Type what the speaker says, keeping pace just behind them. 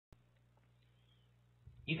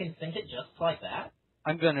You can sync it just like that?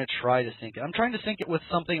 I'm gonna try to sync it. I'm trying to sync it with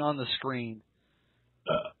something on the screen.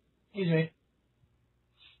 Excuse me.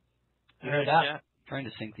 You heard that? Yeah. Trying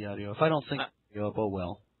to sync the audio. If I don't sync the audio up, oh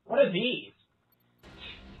well. What are these?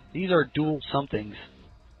 These are dual somethings.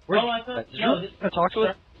 Oh, I thought... No, this talk to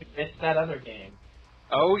us? It's that other game.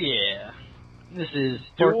 Oh, yeah. This is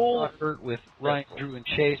Dual Otter with Ryan, Drew, and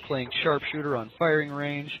Chase playing sharpshooter on firing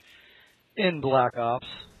range in Black Ops.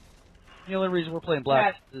 The only reason we're playing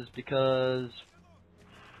Black Ops is because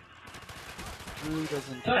Drew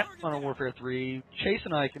doesn't have Modern Warfare 3. Chase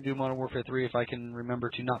and I can do Modern Warfare 3 if I can remember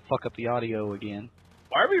to not fuck up the audio again.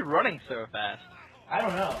 Why are we running so fast? I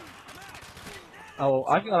don't know. Oh,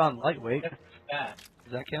 I've got on lightweight. Yeah.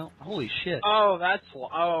 Does that count? Holy shit. Oh, that's why.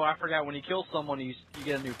 Oh, I forgot. When you kill someone, you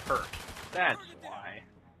get a new perk. That's why.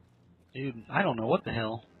 Dude, I don't know what the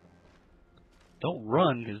hell. Don't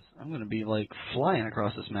run, because I'm going to be, like, flying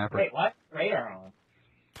across this map right Wait, what? Radar on.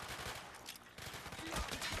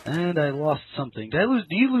 And I lost something. Did I lose?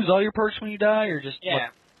 Do you lose all your perks when you die, or just... Yeah.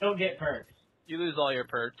 Don't get perks. You lose all your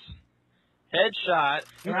perks. Headshot.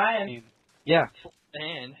 Ryan. Yeah.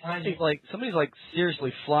 And Somebody's like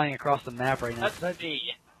seriously flying across the map right now. that's me.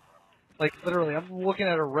 Like literally, I'm looking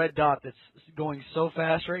at a red dot that's going so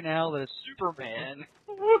fast right now that it's Superman.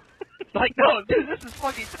 It's like, no, dude, this is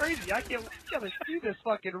fucking crazy. I can't see this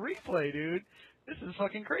fucking replay, dude. This is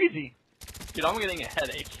fucking crazy. Dude, I'm getting a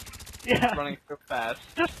headache. Yeah. Running so fast.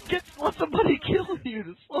 Just let somebody kill you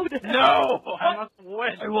to slow down. No! I must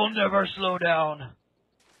win. I will never slow down.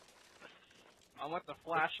 I want the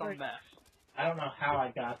flash on meth. I don't know how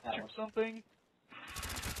I got that Or one. something.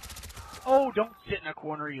 Oh, don't sit in a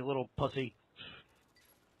corner, you little pussy.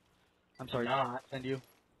 I'm sorry, did I offend you?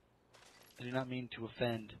 I do not mean to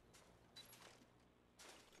offend.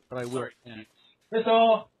 But I will. Sorry.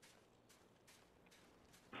 Missile!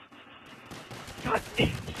 God,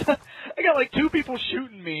 I got like 2 people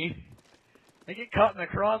shooting me. I get caught in the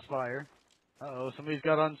crossfire. Uh-oh, somebody's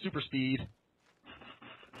got on super speed.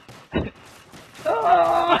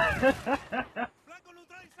 Ah!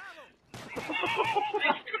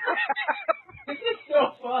 This is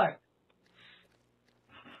so fun.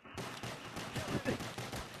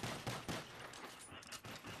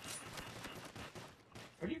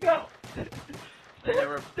 Where'd you go? They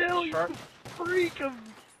were Still, you sharp. freak of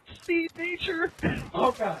speed nature.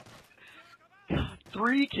 Oh, God.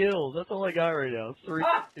 3 kills. That's all I got right now. 3.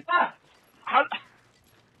 How?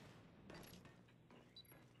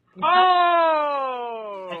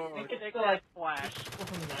 Oh! I think it's Take like that flash.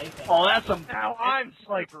 Oh, that's some. Now I'm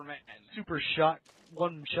like Superman. super shot.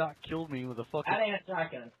 1 shot killed me with a fucking. That ain't a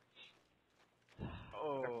shotgun.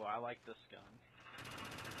 Oh, I like this gun.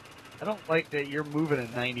 I don't like that you're moving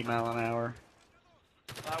at 90 mile an hour.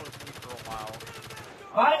 That was me for a while.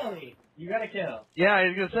 Finally! You got a kill. Yeah, I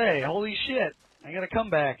was gonna say, holy shit! I got a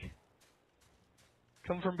comeback.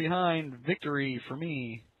 Come from behind, victory for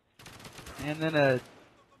me, and then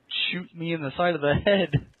shoot me in the side of the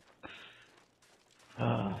head.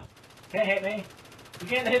 Can't hit me. You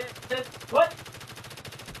can't hit this. What?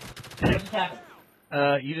 What just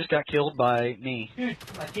happened? You just got killed by me. Dude,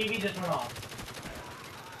 my TV just went off.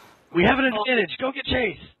 We have an advantage. Go get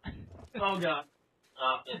Chase. Oh, God.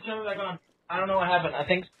 Just turn it back on. I don't know what happened. I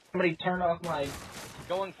think somebody turned off my...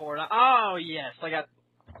 Going for it. Oh, yes.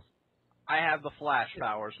 I have the flash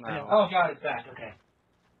powers now. Oh, God, it's back. Okay.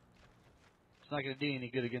 It's not gonna do any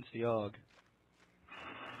good against the AUG.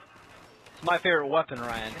 It's my favorite weapon,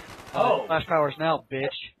 Ryan. Oh. Flash powers now, bitch.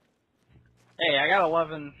 Hey, I got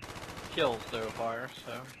 11 kills so far,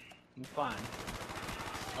 so I'm fine.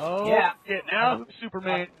 Oh, yeah. Shit, now who's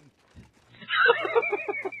Superman?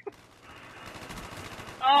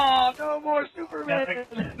 Oh, no more Superman!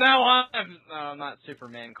 No, I'm not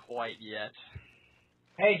Superman quite yet.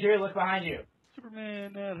 Hey, Drew, look behind you.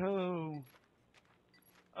 Superman at home.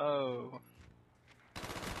 Oh.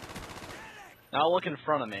 Now look in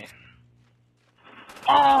front of me.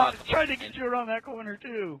 Oh, I was trying to get you around that corner,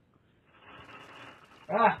 too.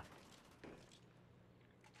 Ah.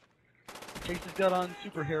 Chase has got on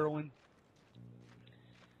super heroin.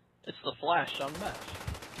 It's the flash on meth.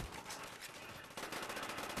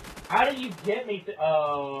 How did you get me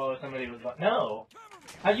oh, somebody was... No.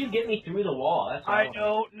 How'd you get me through the wall? That's what I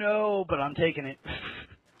don't know, but I'm taking it.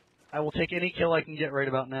 I will take any kill I can get right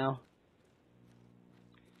about now.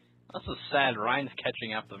 That's so sad. Ryan's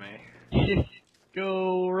catching up to me.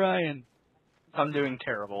 Go, Ryan. I'm doing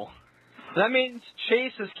terrible. That means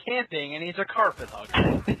Chase is camping and he's a carpet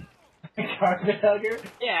hugger. Carpet hugger?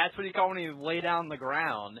 Yeah, that's what you call when you lay down the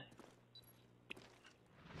ground.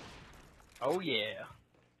 Oh, yeah.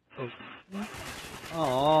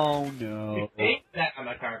 Oh, no. You think that I'm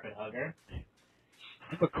a carpet hugger.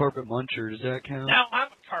 I'm a carpet muncher. Does that count? Now I'm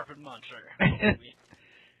a carpet muncher.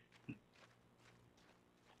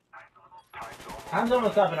 Time's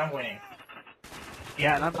almost up and I'm winning.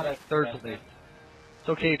 Yeah, and I'm at third place. It's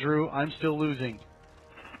okay, Drew. I'm still losing.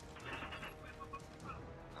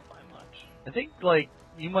 Not by much. I think, like,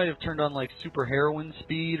 you might have turned on, like, super heroin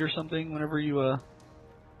speed or something whenever you, Oh,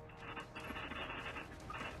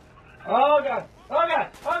 God! Oh, God!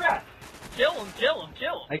 Oh, God! Kill him, kill him,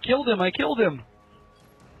 kill him! I killed him!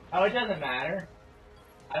 Oh, it doesn't matter.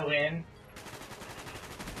 I win.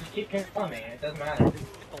 Just keep killing me. It doesn't matter.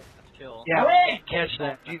 Kill. Yeah, I win! catch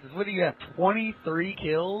that. Jesus, what do you got? 23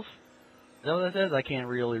 kills? Is that what that says? I can't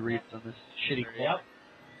really read on this shitty clock.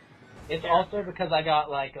 Yep. It's also because I got,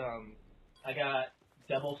 like, I got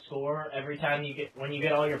double score every time when you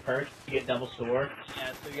get all your perks, you get double score.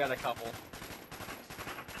 Yeah, so you got a couple.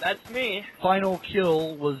 That's me. Final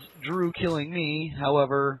kill was Drew killing me.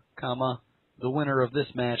 However, the winner of this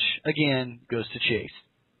match, again, goes to Chase.